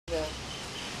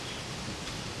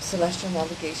celestial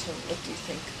navigation, what do you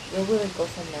think? Where will it go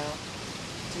from now,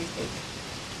 do you think?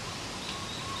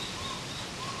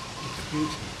 The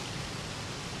future.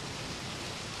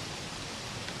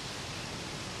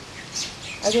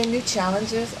 Are there new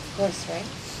challenges? Of course, right?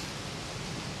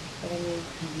 But I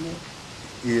mean,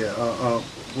 Yeah,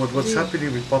 what's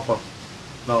happening with Papa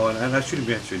now, and I shouldn't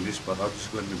be answering this, but I'll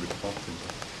just go a little bit often.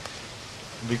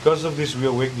 Because of this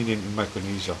reawakening in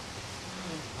Micronesia,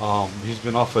 he's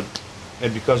been offered,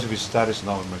 and because of his status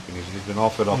now in Micronesia, he's been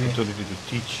offered opportunity to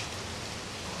teach.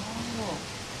 oh,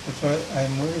 That's why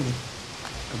I'm worried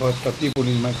about the people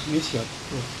in Micronesia.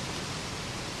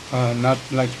 Not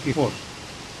like before.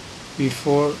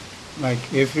 Before, like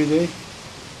every day,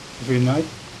 every night,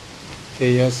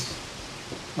 they ask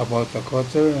about the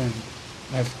culture and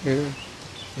after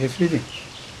everything.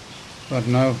 But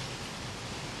now,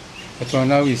 that's why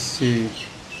now is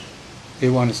they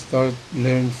want to start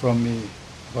learn from me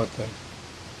about the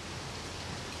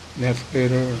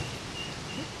navigator,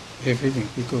 everything,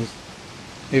 because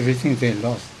everything they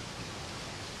lost.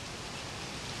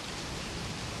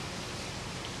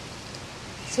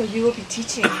 so you will be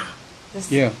teaching this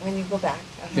when you go back?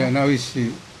 Yeah, now is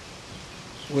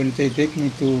when they take me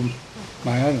to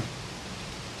my island,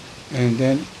 and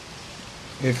then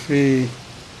every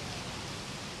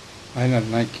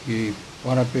island like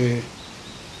Warape,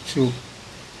 Chuk,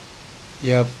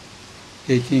 yeah,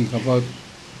 they think about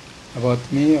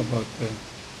me, about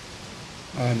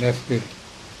left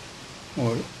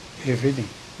or everything,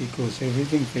 because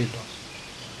everything they lost.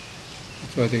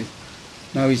 That's why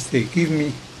now is they give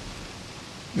me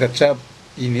the job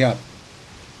in Yap.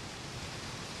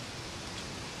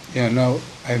 Yeah, now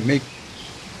I make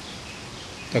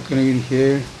the canoe in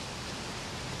here,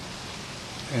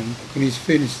 and the canoe is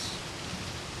finished.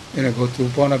 Then I go to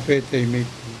Bonaparte, they make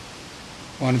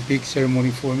one big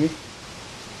ceremony for me,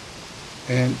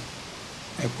 and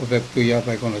I go back to Yap.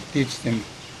 I'm going to teach them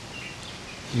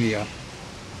in Yap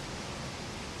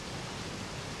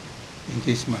in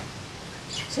this month.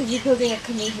 So you're building a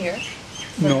canoe here?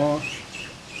 No,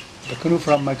 the canoe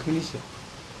from Micronesia.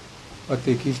 What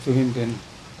they give to him, then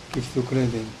give to Clay,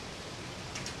 then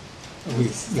we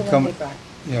This is the one become,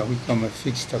 they brought. we come a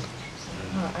fixed stock.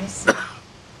 Oh, I see.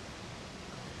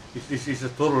 It's a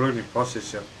total learning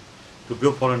process. Yeah. To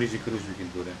build Polynesian canoes, we can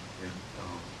do that. Yeah.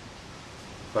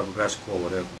 Fiberglass core,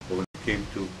 whatever. But when it came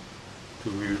to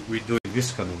redoing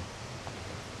this canoe,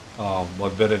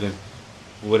 what better than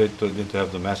to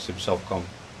have the master himself come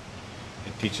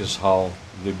and teach us how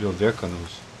they build their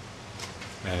canoes,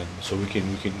 and so we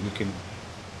can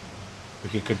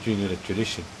continue the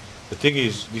tradition. The thing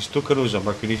is, these two canoes are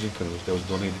Micronesian canoes that was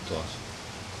donated to us.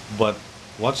 But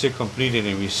once they're completed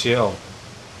and we sail,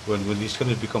 when these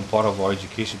canoes become part of our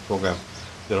education program,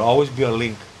 there'll always be a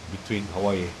link between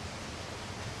Hawaii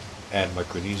and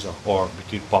Micronesia, or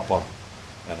between Papa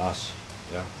and us.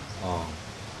 Yeah.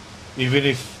 Even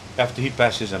if after he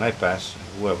passes and I pass,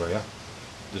 whoever, yeah,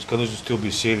 those canoes will still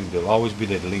be sailing. There'll always be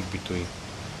that link between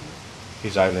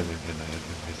his island and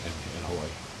Hawaii.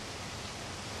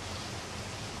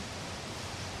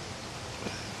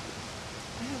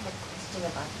 I have a question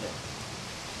about this.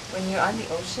 When you're on the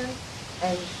ocean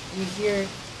and you hear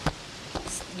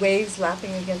waves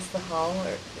lapping against the hull,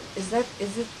 or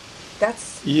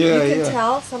that's you can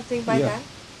tell something by that?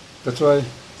 That's why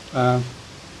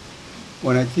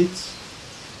when I teach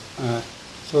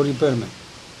Bertelmann,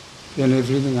 then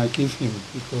everything I give him,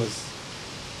 because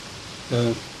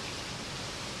the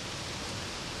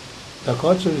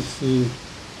culture is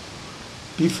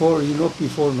before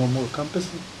no more compass,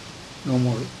 no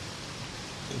more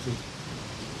everything.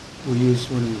 We use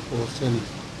when we go sailing.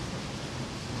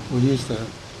 We use the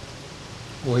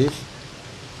wave,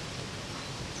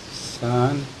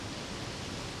 sun,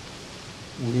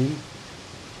 wind,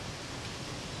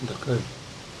 and the current.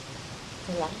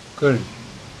 The light?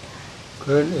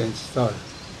 Current and stars.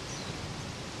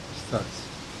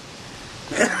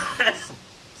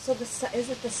 So is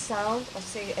it the sound, or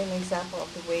say an example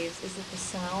of the waves, is it the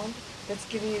sound that's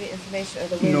giving you the information, or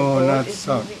the way No, the boat not is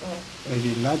sound. moving?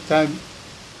 Maybe night time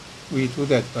we do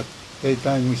that, but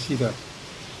daytime we see that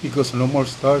because no more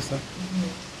stars,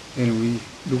 then we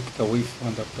look the wave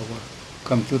under the water,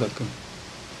 come to the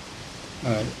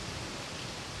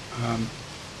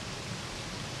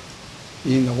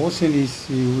in the ocean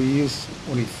we use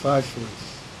only 5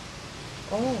 waves.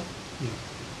 Oh. Yeah.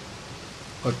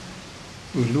 But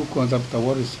we look on the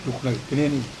water, it look like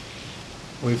plenty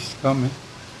waves coming,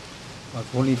 but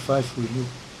only 5 we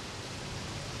look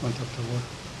on top of the water.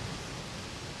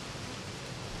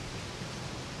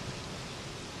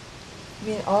 I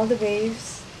mean, all the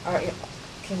waves are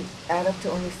can add up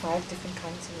to only 5 different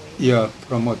kinds of waves? Yeah,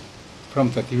 from what? From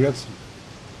the direction.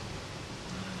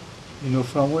 You know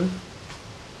from where?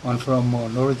 One from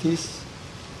northeast,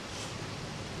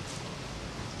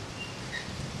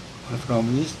 one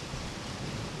from east,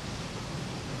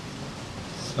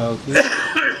 southeast,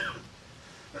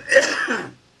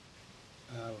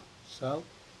 south,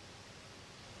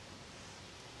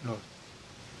 north.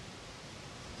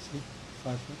 See,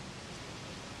 5.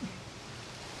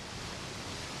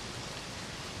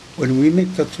 When we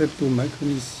make the trip to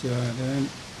Micronesia, then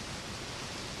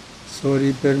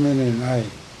sorry, Bertelmann and I,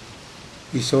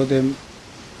 we saw them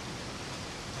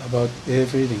about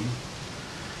everything,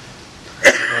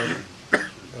 about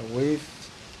the wave,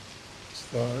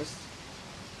 stars,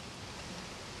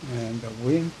 and the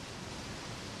wind,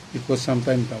 because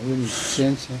sometimes the wind is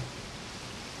changing.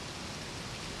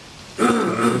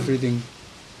 Everything,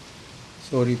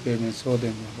 sorry, Bertelmann saw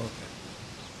them about that.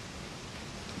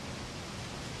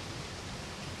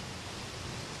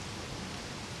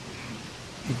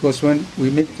 Because when we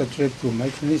make the trip to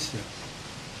Micronesia,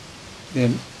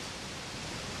 then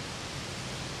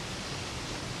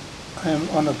I am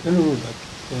on a canoe, but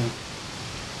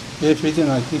everything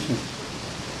I different.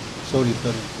 Sorry,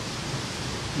 Bertelmann.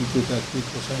 Into that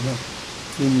because I know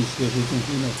he needs everything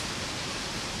he knows.